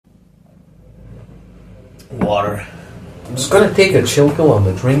Water. I'm just gonna take a chill pill on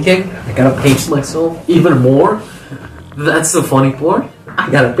the drinking. I gotta pace myself even more. That's the funny part. I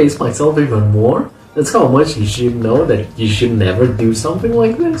gotta pace myself even more. That's how much you should know that you should never do something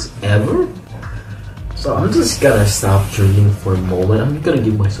like this, ever. So I'm just gonna stop drinking for a moment. I'm gonna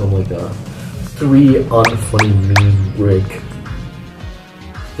give myself like a 3 unfunny meme break.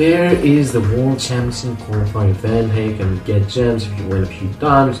 There is the World Championship qualifying event. Hey, you can get gems if you win a few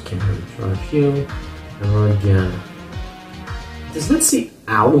times. Can really try a few. Never again. Let's see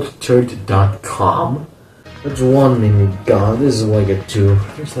owlturd.com. That's 1 meme we got. This is like a 2.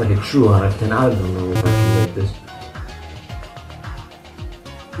 It's like a true out of 10. I don't know if I can rate this.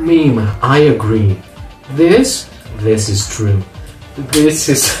 Meme, I agree. This is true. This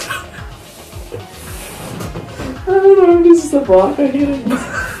is... I don't know if this is the block I hit it.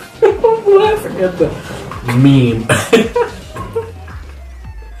 I forget the meme.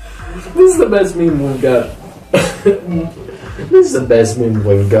 This is the best meme we've got. This is the best meme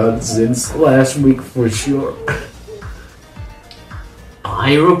we've got since last week for sure.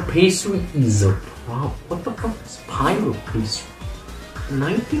 Pyro pastry is a problem. What the fuck is pyro pastry?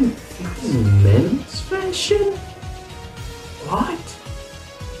 1950s men's fashion? What?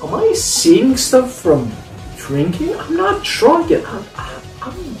 Am I seeing stuff from drinking? I'm not drunk yet.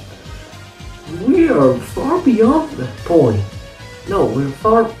 We are far beyond that point. No, we're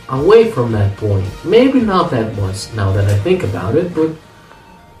far away from that point. Maybe not that much now that I think about it, but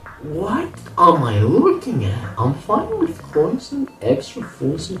what am I looking at? I'm fine with constant extra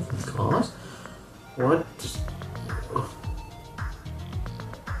foods and cost. What?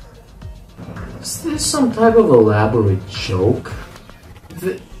 Is this some type of elaborate joke?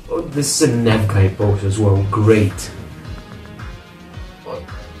 This is a Nevkai post as well. Great.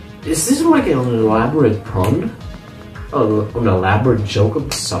 Is this like an elaborate pun? An elaborate joke of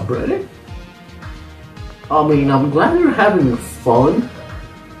the subreddit? I mean, I'm glad you're having fun.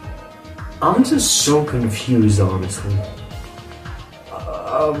 I'm just so confused, honestly.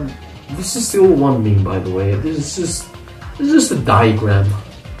 This is still 1 meme, by the way. This is just a diagram.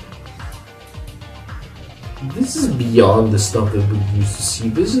 This is beyond the stuff that we used to see.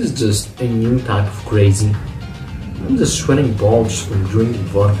 This is just a new type of crazy. I'm just sweating balls from drinking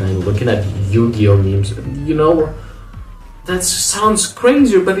vodka and looking at Yu-Gi-Oh memes. You know, that sounds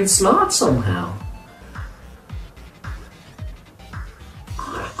crazier, but it's not somehow.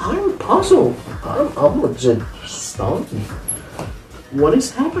 I'm puzzled. I'm legit stunned. What is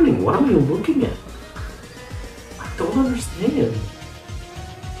happening? What am I looking at? I don't understand.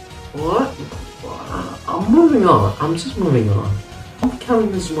 What? I'm moving on. I'm just moving on. I'm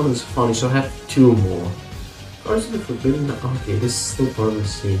counting this one as funny, so I have 2 more. Cards of the Forbidden. Okay, this is still part of the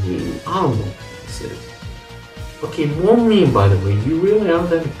series. I don't know what this is. Okay, more meme, by the way. You really are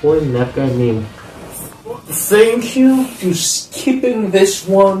that important that guy meme. Thank you for skipping this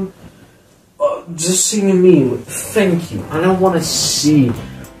one. Just seeing a meme. Thank you. I don't want to see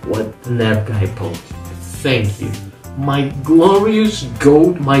what that guy posted. Thank you. My glorious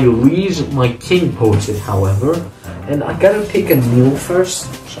goat, my liege, my king posted, however. And I gotta take a meal first.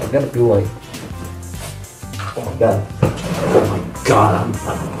 So I gotta be like... Oh my god. Oh my god,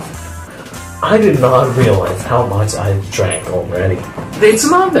 I did not realize how much I drank already. It's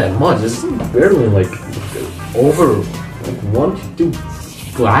not that much. It's barely like over like 1 to 2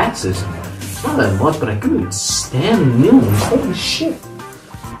 glasses. It's not that much, but I couldn't stand meals. Holy shit.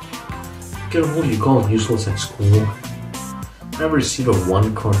 What do you call it? Useless at school. Never received a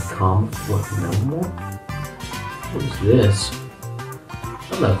 1-card comment. What, no more? What is this?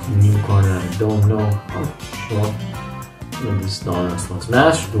 I'm a new card that I don't know. I'm sure. This Donald's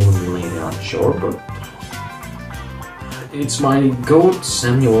Smash doing related, I'm sure, but it's my goat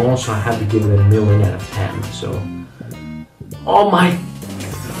Samuel, so I have to give it a 1,000,000 out of 10. So, oh my!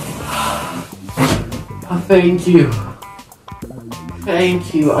 Thank you.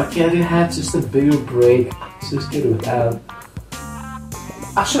 Thank you. I can't have just a bigger break. Just get it out.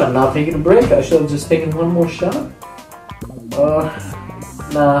 I should have not taken a break. I should have just taken 1 more shot.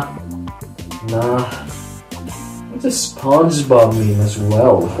 Nah. It's a SpongeBob meme as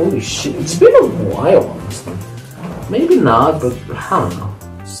well. Holy shit. It's been a while, honestly. Maybe not, but I don't know.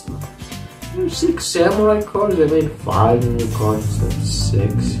 There's 6 samurai cards. I made 5 new cards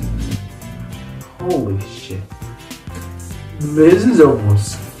instead of 6. Holy shit. This is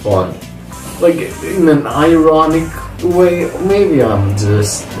almost funny. Like, in an ironic way. Maybe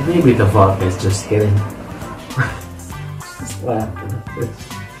maybe the vodka is just hitting. Just laughing at this.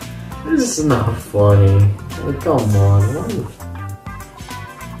 This is not funny. Like, come on.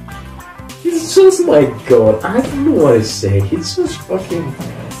 He's just my god. I don't know what to say. He's just fucking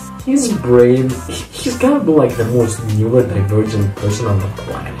His brain, he's gotta be like the most neurodivergent person on the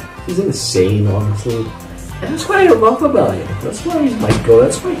planet. He's insane, honestly. And that's what I love about him. That's why he's my god.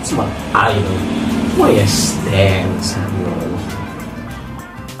 That's why he's my idol. That's why I stand Samuel.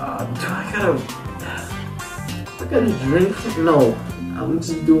 I gotta drink? No.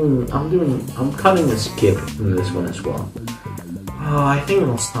 I'm cutting a skip from this one as well. Oh, I think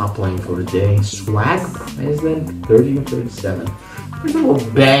I'll stop playing for the day. Swag President 3037. First of all,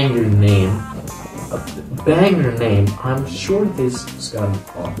 bang your name. Bang your name. I'm sure this is gonna be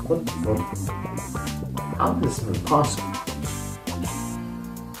off. What the fuck? How is this even possible?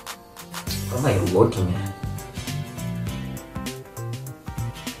 What am I looking at?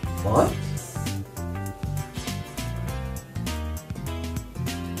 What?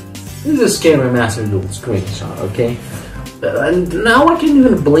 This is a Scary Master Duel screenshot, okay? And now I can't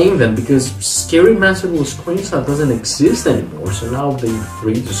even blame them because Scary Master Duel screenshot doesn't exist anymore, so now they're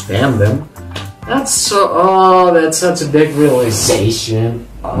free to spam them. That's such a big realization.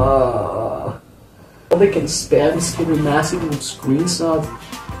 They can spam Scary Master Duel screenshot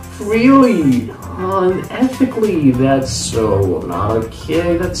freely, unethically. That's so not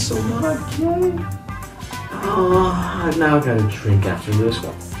okay. That's so not okay. Now I gotta drink after this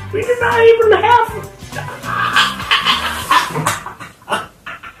one. We did not even have.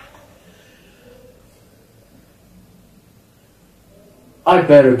 I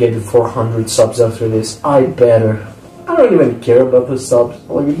better get to 400 subs after this. I better. I don't even care about the subs.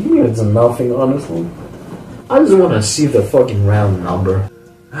 Like, it means nothing, honestly. I just want to see the fucking round number.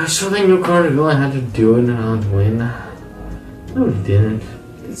 I saw the new card go. I had to do it and I'd win. No, it didn't.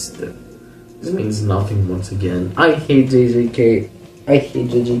 This means nothing once again. I hate JJK. I hate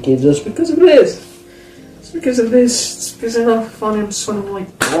JJK just because of this. It's because of this. It's because I'm not fun. I'm sort of like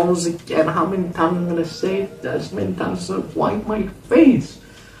balls again. How many times I'm gonna say it? As many times as I wipe my face.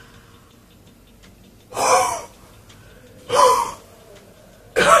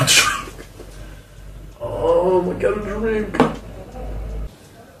 God, drink. Oh my god, drink.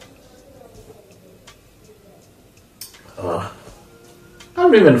 I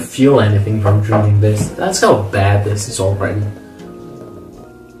don't even feel anything from drinking this. That's how bad this is already.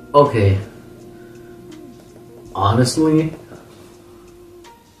 Okay. Honestly,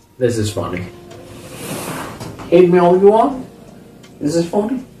 this is funny. Hate me all you want. This is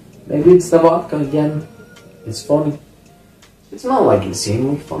funny. Maybe it's the vodka again. It's funny. It's not like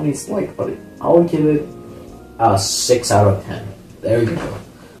insanely funny. It's like funny. I'll give it a 6 out of 10. There you go.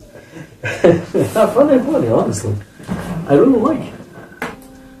 funny, honestly. I really like it.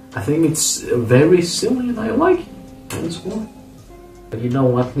 I think it's very silly and I like it. That's cool. But you know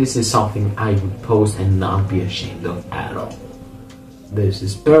what? This is something I would post and not be ashamed of at all. This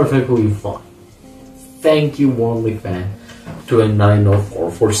is perfectly fine. Thank you, OnlyFan, to a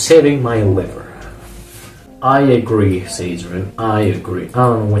 904 for saving my liver. I agree, Sagerin. I agree. I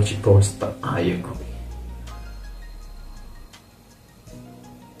don't know what you post, but I agree.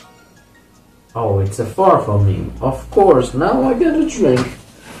 Oh, it's a far from me. Of course, now I gotta drink.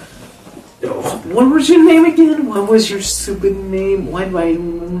 What was your name again? What was your stupid name? Why do I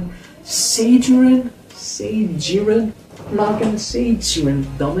remember? Sagerin? Sagerin? I'm not gonna say Jiren,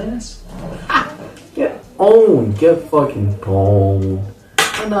 dumbass. Ha! Get owned. Get fucking pwned.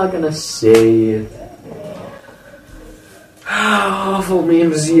 I'm not gonna say it. Awful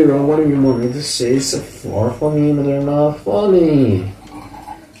meme 0. What do you want me to say? It's a far from meme and they're not funny.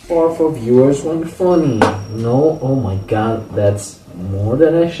 Far for viewers weren't funny. No, oh my god, that's more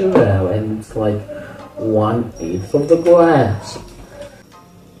than I should have, and it's like 1/8 of the glass.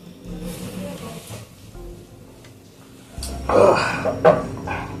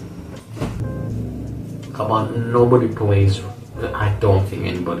 Come on, nobody plays. I don't think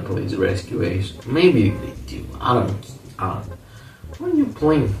anybody plays Rescue Ace. Maybe they do. I don't. When you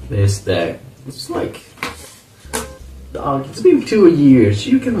playing this deck, it's like, dog, it's been 2 years.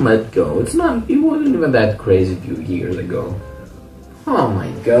 You can let go. It's not. It wasn't even that crazy 2 years ago. Oh my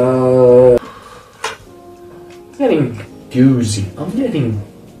god. I'm getting doozy. I'm getting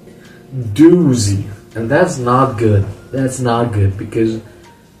doozy. And that's not good. That's not good because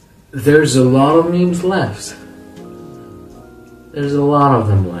there's a lot of memes left. There's a lot of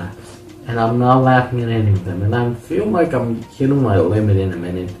them left. And I'm not laughing at any of them. And I feel like I'm hitting my limit in a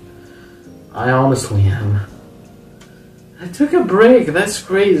minute. I honestly am. I took a break. That's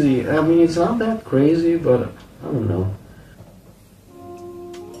crazy. I mean, it's not that crazy, but I don't know.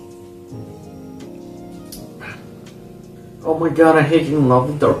 Oh my god, I hate in love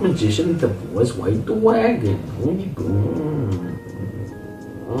with Dark Magician, the boys wipe the wagon.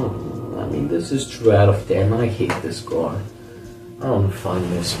 I mean, this is 2 out of 10. I hate this card. I don't find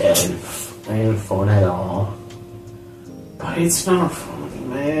this ain't fun at all. But it's not funny,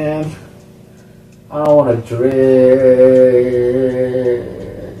 man. I wanna drink.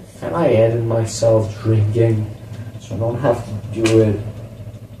 Can I edit myself drinking so I don't have to do it?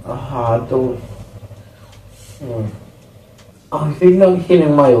 I don't. I think I'm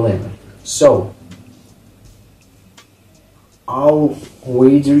hitting my limit. So, I'll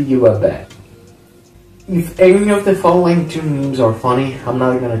wager you a bet. If any of the following two memes are funny, I'm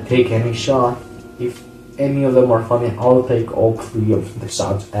not gonna take any shot. If any of them are funny, I'll take all three of the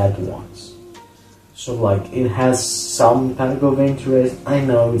shots at once. So like, it has some type of interest. I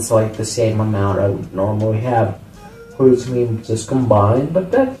know it's like the same amount I would normally have for each meme just combined,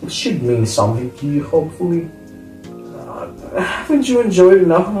 but that should mean something to you, hopefully. Haven't you enjoyed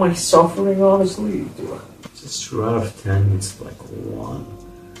enough of my suffering, honestly? Just 2 out of 10, it's like 1.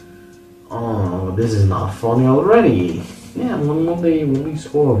 Oh, this is not funny already. Yeah, when they release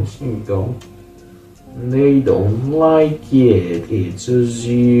horrors, here you go. They don't like it. It's a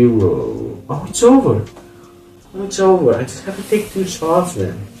 0. Oh, it's over. Oh, it's over. I just have to take 2 shots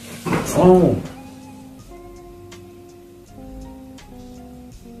then. Oh.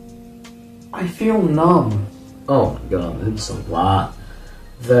 I feel numb. Oh my god, that's a lot.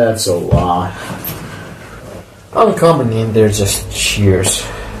 That's a lot. I'm coming in there, just cheers.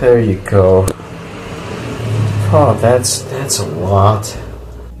 There you go. Oh, that's a lot.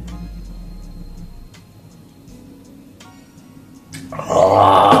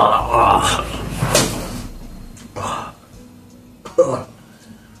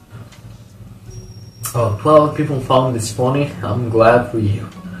 Oh, 12 people found this funny. I'm glad for you.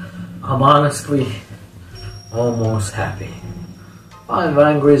 I'm honestly almost happy. 5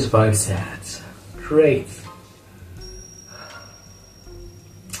 angry, 5 sad. Great.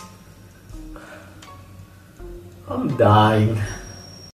 I'm dying.